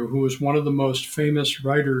Lardner, who was one of the most famous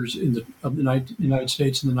writers of the United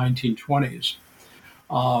States in the 1920s.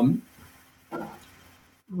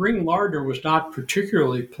 Ring Lardner was not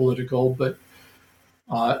particularly political, but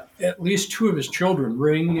at least two of his children,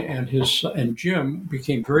 Ring and Jim,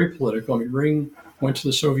 became very political. I mean, Ring went to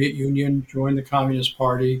the Soviet Union, joined the Communist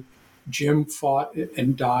Party. Jim fought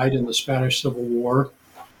and died in the Spanish Civil War.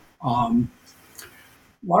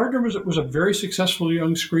 Lardner was a very successful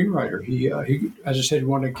young screenwriter. He as I said,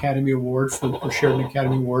 won an Academy Award shared an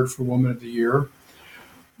Academy Award for Woman of the Year.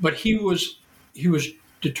 But he was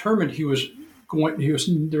determined. There was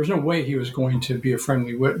no way he was going to be a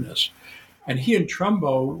friendly witness. And he and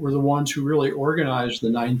Trumbo were the ones who really organized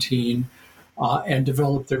the 19 and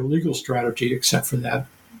developed their legal strategy, except for that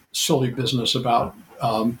silly business about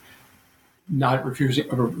not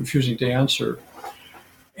refusing to answer.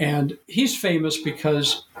 And he's famous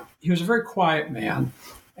because he was a very quiet man,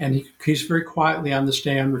 and he's very quietly on the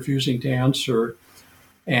stand refusing to answer.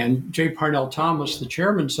 And J. Parnell Thomas, the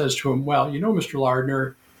chairman, says to him, "Well, Mr.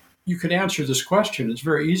 Lardner, you could answer this question. It's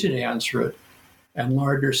very easy to answer it." And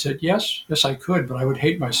Lardner said, yes, I could, but I would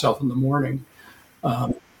hate myself in the morning.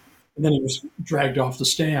 And then he was dragged off the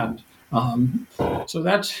stand. So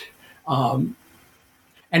that's, and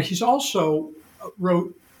he's also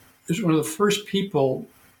is one of the first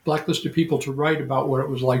blacklisted people to write about what it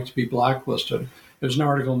was like to be blacklisted. There's an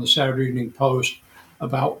article in the Saturday Evening Post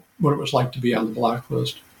about what it was like to be on the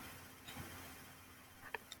blacklist.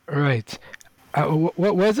 Right.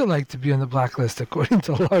 What was it like to be on the blacklist, according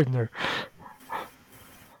to Lardner?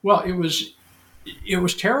 Well, it was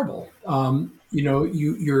terrible.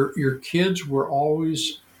 Your kids were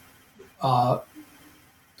always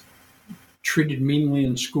treated meanly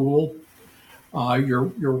in school.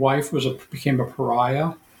 Your wife became a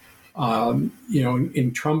pariah. In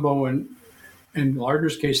Trumbo and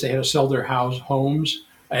Lardner's case, they had to sell their homes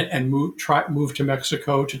and move to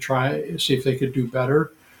Mexico to try see if they could do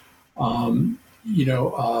better.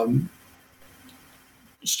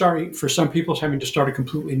 Starting for some people, having to start a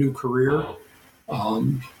completely new career.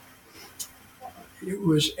 It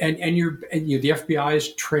was, and the FBI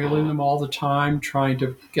is trailing them all the time, trying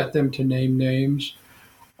to get them to name names.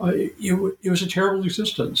 It was a terrible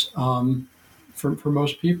existence for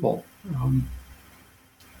most people.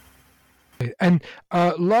 And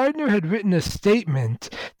Lardner had written a statement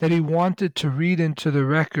that he wanted to read into the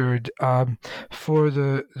record for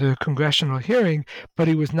the congressional hearing, but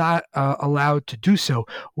he was not allowed to do so.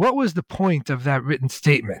 What was the point of that written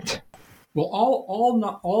statement? Well,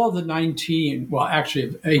 all of the 19, well,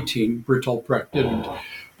 actually 18, Bertolt Brecht didn't,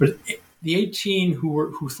 but the 18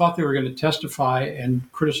 who thought they were going to testify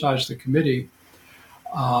and criticize the committee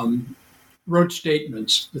wrote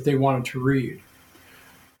statements that they wanted to read.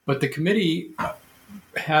 But the committee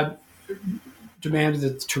had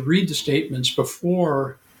demanded to read the statements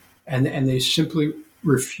before, and they simply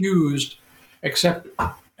refused, except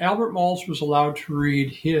Albert Maltz was allowed to read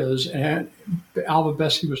his, and Alva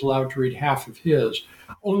Bessie was allowed to read half of his,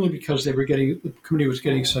 only because the committee was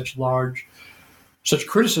getting such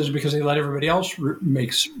criticism because they let everybody else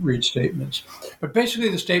read statements. But basically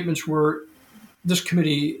the statements were, this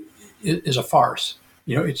committee is a farce.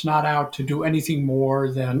 It's not out to do anything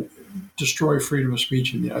more than destroy freedom of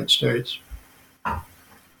speech in the United States.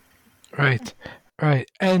 Right. Right.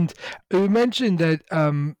 And you mentioned that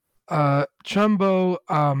Trumbo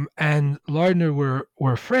and Lardner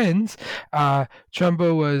were friends.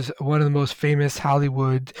 Trumbo was one of the most famous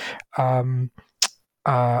Hollywood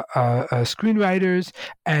screenwriters,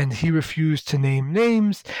 and he refused to name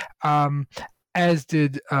names, as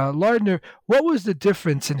did Lardner. What was the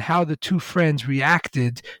difference in how the two friends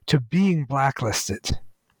reacted to being blacklisted?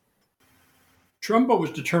 Trumbo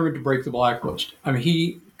was determined to break the blacklist. I mean,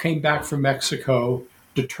 he came back from Mexico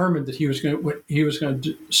determined that he was going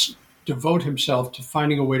to devote himself to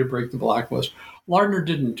finding a way to break the blacklist. Lardner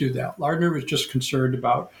didn't do that. Lardner was just concerned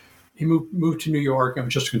about. He moved to New York and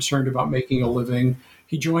was just concerned about making a living.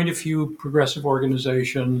 He joined a few progressive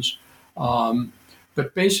organizations,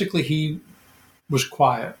 but basically he was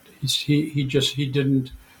quiet. He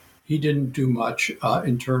didn't do much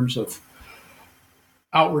in terms of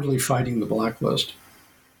outwardly fighting the blacklist.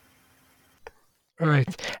 All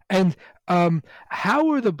right. And how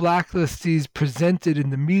were the blacklistees presented in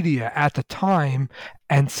the media at the time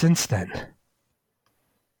and since then?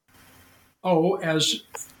 Oh, as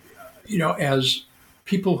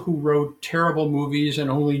people who wrote terrible movies and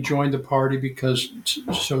only joined the party because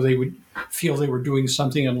so they would feel they were doing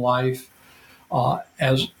something in life,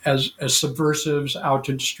 as subversives out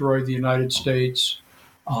to destroy the United States,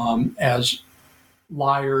 as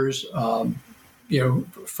liars,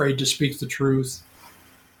 afraid to speak the truth.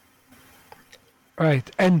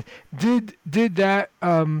 Right. And did that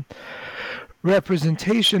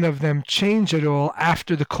representation of them change at all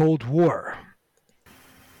after the Cold War?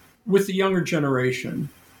 With the younger generation,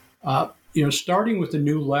 starting with the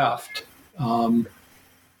New Left in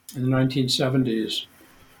the 1970s,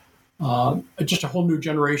 just a whole new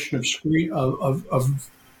generation of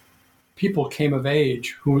people came of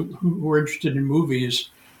age who were interested in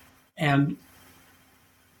movies, and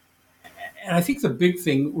I think the big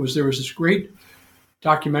thing was there was this great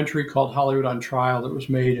documentary called Hollywood on Trial that was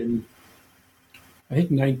made in, I think,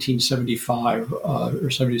 1975 or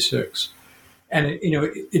 76. And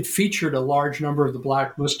it featured a large number of the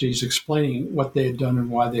blacklistees explaining what they had done and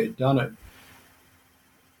why they had done it.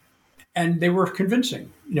 And they were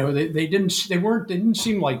convincing. They didn't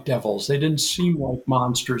seem like devils. They didn't seem like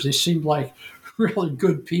monsters. They seemed like really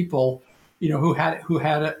good people, who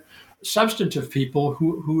had substantive people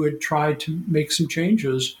who had tried to make some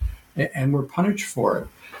changes and were punished for it.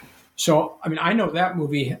 So, I know that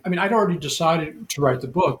movie. I'd already decided to write the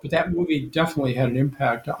book, but that movie definitely had an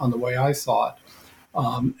impact on the way I thought.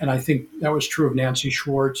 And I think that was true of Nancy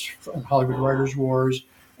Schwartz from Hollywood Writers' Wars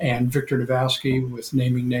and Victor Navasky with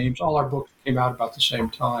Naming Names. All our books came out about the same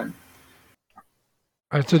time.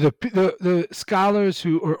 All right, so the scholars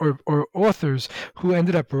who or authors who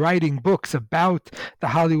ended up writing books about the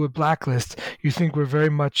Hollywood blacklist, you think were very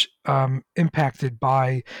much impacted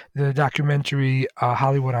by the documentary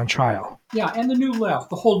Hollywood on Trial? Yeah, and the New Left,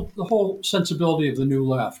 the whole sensibility of the New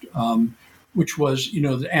Left, which was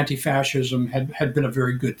the anti-fascism had been a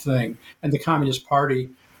very good thing, and the Communist Party,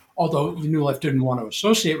 although the New Left didn't want to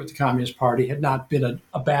associate with the Communist Party, had not been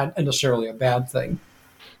necessarily a bad thing.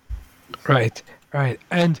 Right. Right.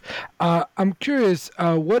 And I'm curious,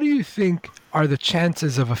 what do you think are the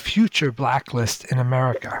chances of a future blacklist in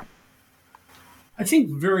America? I think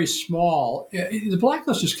very small. The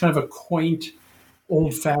blacklist is kind of a quaint,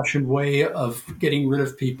 old-fashioned way of getting rid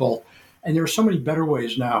of people, and there are so many better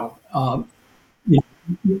ways now. You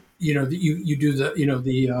do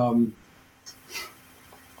the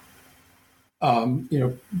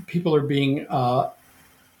people are being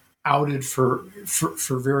outed for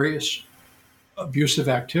various abusive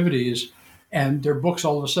activities, and their books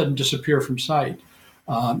all of a sudden disappear from sight.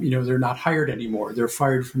 They're not hired anymore. They're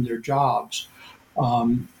fired from their jobs.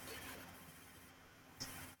 So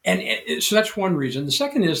that's one reason. The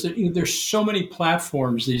second is that there's so many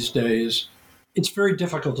platforms these days, it's very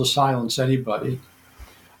difficult to silence anybody.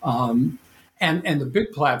 And the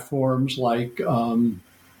big platforms like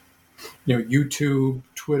YouTube,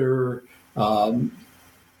 Twitter,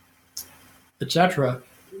 etc.,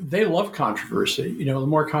 they love controversy. The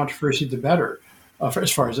more controversy, the better, as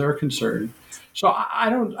far as they're concerned. So I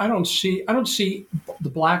don't see the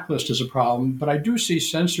blacklist as a problem, but I do see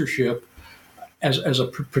censorship as a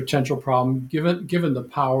potential problem, given the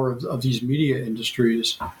power of these media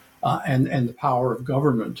industries and the power of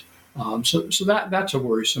government. So that's a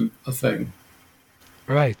worrisome thing.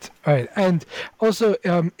 Right. And also,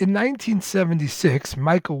 in 1976,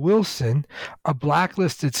 Michael Wilson, a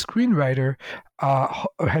blacklisted screenwriter,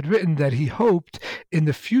 had written that he hoped in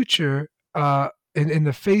the future in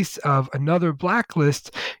the face of another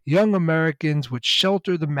blacklist, young Americans would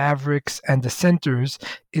shelter the mavericks and dissenters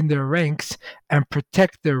in their ranks and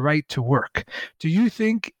protect their right to work. Do you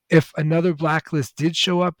think if another blacklist did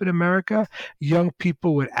show up in America, young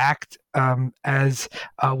people would act as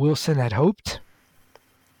Wilson had hoped?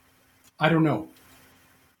 I don't know.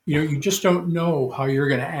 You just don't know how you're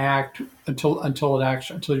going to act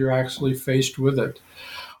until you're actually faced with it.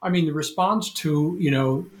 I mean, the response to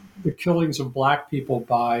the killings of black people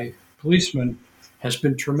by policemen has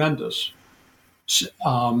been tremendous. There's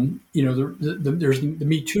the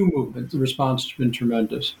Me Too movement. The response has been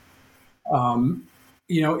tremendous.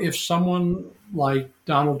 If someone like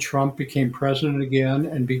Donald Trump became president again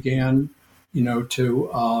and began,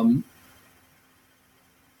 to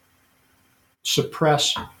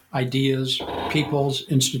suppress ideas, people's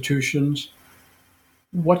institutions,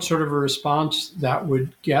 what sort of a response that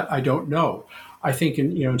would get, I don't know. I think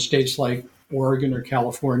in states like Oregon or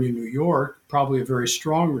California, New York, probably a very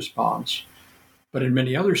strong response, but in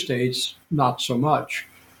many other states, not so much.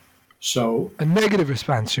 So a negative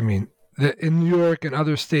response, you mean? That in New York and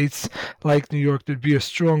other states like New York, there'd be a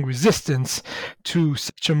strong resistance to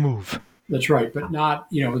such a move. That's right, but not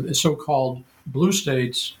the so-called blue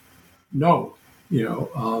states. No,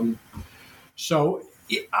 so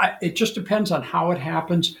it just depends on how it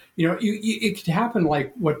happens. It could happen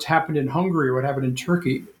like what's happened in Hungary or what happened in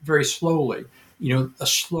Turkey, very slowly. A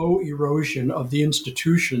slow erosion of the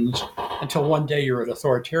institutions until one day you're at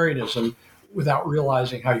authoritarianism without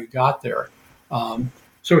realizing how you got there.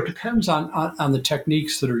 So it depends on the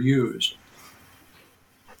techniques that are used.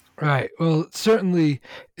 Right. Well, it certainly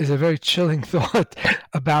is a very chilling thought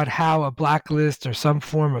about how a blacklist or some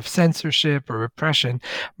form of censorship or repression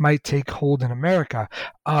might take hold in America.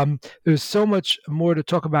 There's so much more to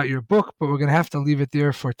talk about your book, but we're going to have to leave it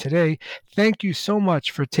there for today. Thank you so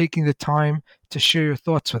much for taking the time to share your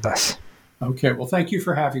thoughts with us. Okay. Well, thank you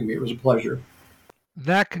for having me. It was a pleasure.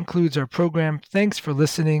 That concludes our program. Thanks for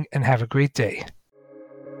listening and have a great day.